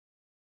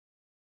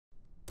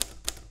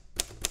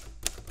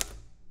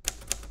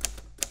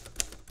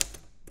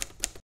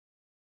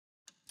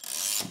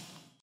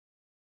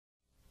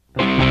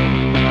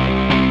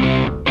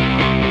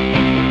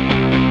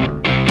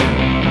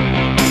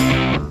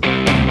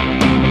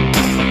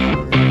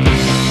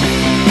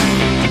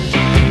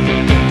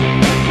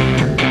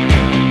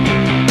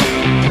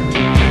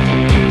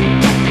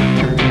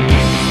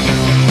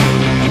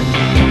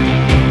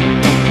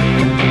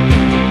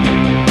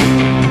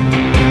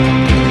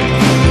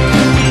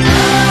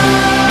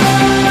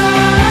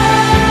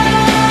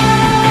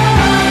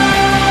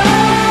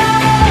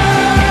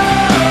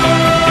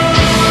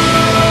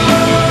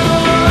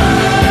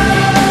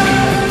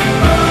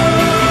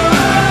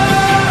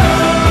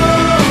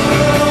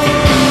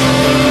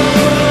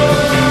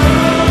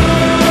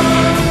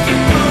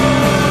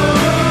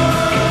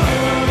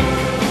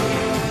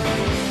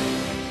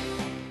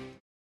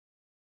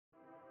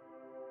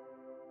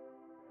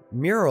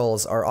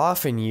Murals are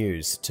often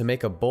used to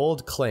make a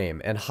bold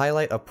claim and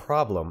highlight a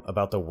problem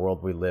about the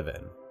world we live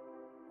in.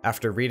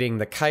 After reading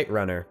The Kite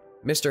Runner,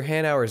 Mr.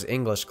 Hanauer's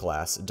English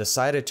class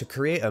decided to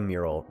create a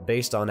mural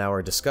based on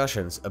our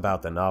discussions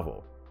about the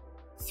novel.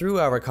 Through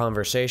our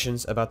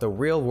conversations about the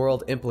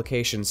real-world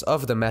implications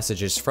of the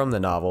messages from the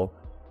novel,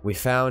 we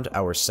found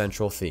our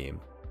central theme.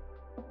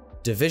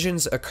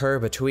 Divisions occur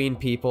between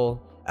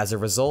people as a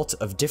result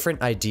of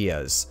different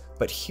ideas,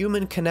 but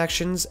human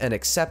connections and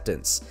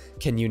acceptance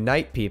can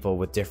unite people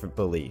with different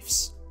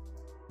beliefs.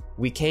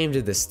 We came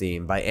to this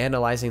theme by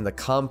analyzing the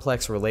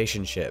complex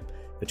relationship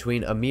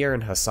between Amir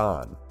and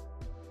Hassan,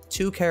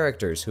 two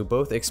characters who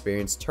both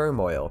experienced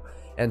turmoil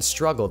and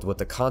struggled with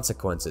the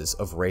consequences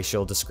of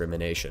racial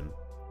discrimination.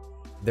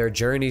 Their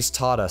journeys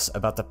taught us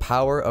about the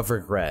power of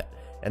regret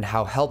and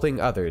how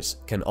helping others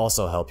can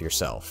also help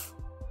yourself.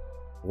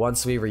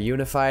 Once we were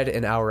unified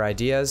in our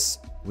ideas,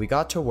 we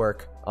got to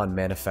work on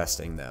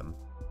manifesting them.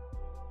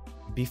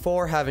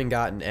 Before having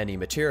gotten any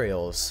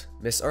materials,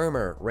 Miss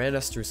Ermer ran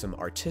us through some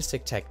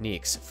artistic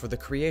techniques for the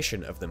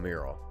creation of the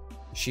mural.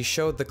 She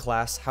showed the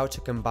class how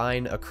to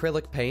combine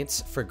acrylic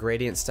paints for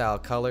gradient-style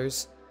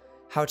colors,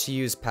 how to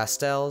use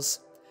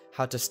pastels,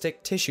 how to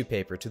stick tissue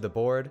paper to the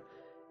board,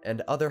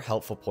 and other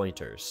helpful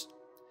pointers.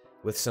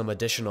 With some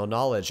additional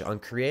knowledge on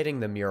creating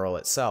the mural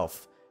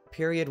itself,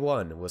 Period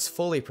 1 was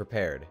fully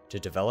prepared to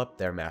develop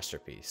their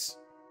masterpiece.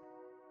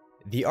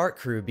 The art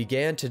crew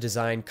began to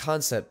design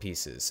concept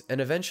pieces and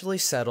eventually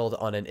settled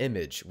on an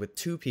image with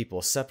two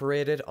people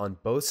separated on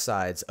both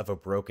sides of a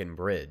broken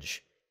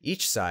bridge,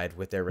 each side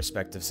with their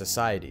respective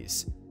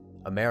societies.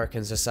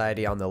 American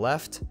society on the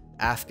left,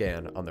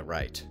 Afghan on the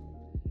right.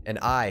 An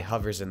eye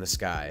hovers in the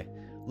sky,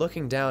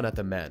 looking down at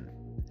the men.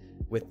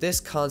 With this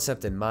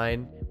concept in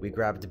mind, we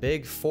grabbed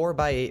big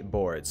 4x8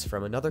 boards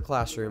from another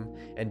classroom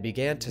and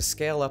began to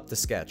scale up the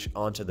sketch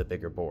onto the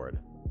bigger board.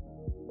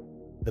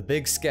 The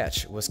big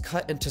sketch was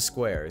cut into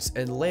squares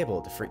and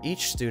labeled for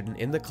each student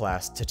in the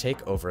class to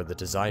take over the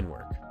design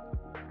work.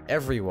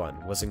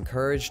 Everyone was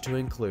encouraged to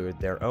include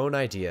their own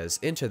ideas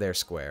into their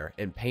square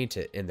and paint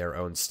it in their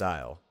own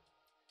style.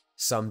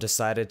 Some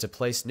decided to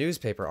place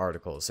newspaper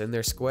articles in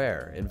their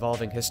square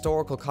involving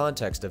historical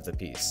context of the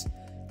piece,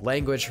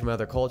 language from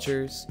other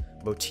cultures,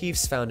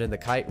 motifs found in the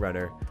Kite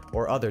Runner,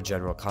 or other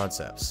general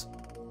concepts.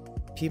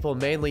 People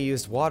mainly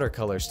used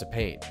watercolors to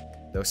paint,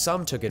 though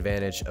some took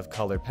advantage of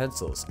colored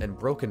pencils and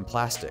broken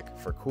plastic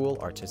for cool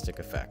artistic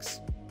effects.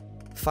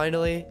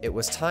 Finally, it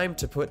was time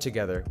to put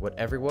together what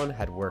everyone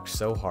had worked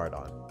so hard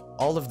on.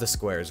 All of the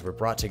squares were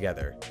brought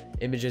together,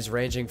 images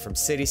ranging from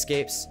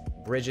cityscapes,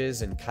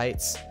 bridges, and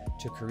kites,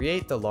 to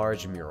create the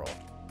large mural.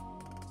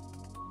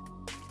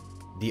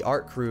 The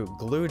art crew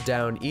glued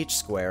down each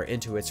square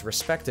into its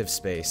respective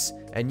space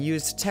and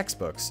used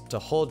textbooks to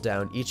hold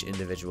down each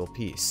individual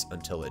piece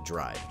until it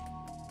dried.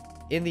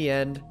 In the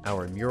end,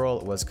 our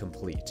mural was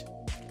complete.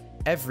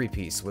 Every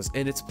piece was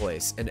in its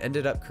place and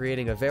ended up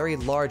creating a very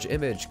large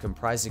image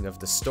comprising of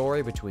the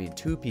story between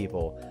two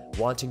people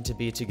wanting to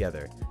be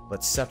together,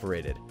 but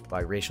separated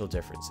by racial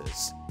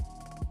differences.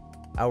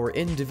 Our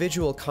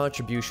individual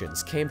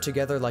contributions came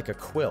together like a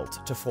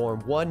quilt to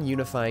form one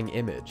unifying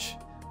image,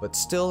 but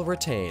still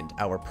retained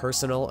our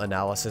personal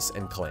analysis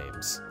and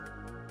claims.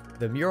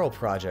 The mural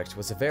project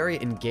was a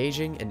very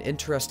engaging and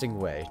interesting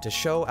way to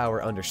show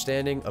our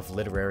understanding of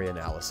literary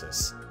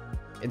analysis.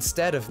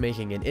 Instead of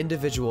making an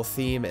individual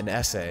theme and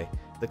essay,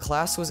 the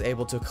class was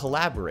able to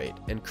collaborate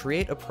and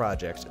create a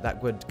project that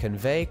would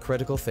convey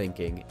critical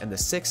thinking and the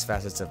 6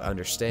 facets of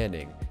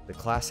understanding the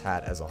class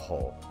had as a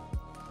whole.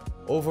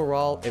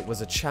 Overall, it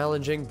was a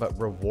challenging but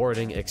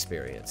rewarding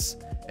experience,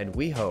 and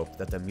we hope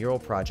that the mural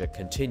project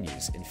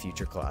continues in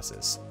future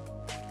classes.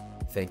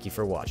 Thank you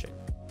for watching.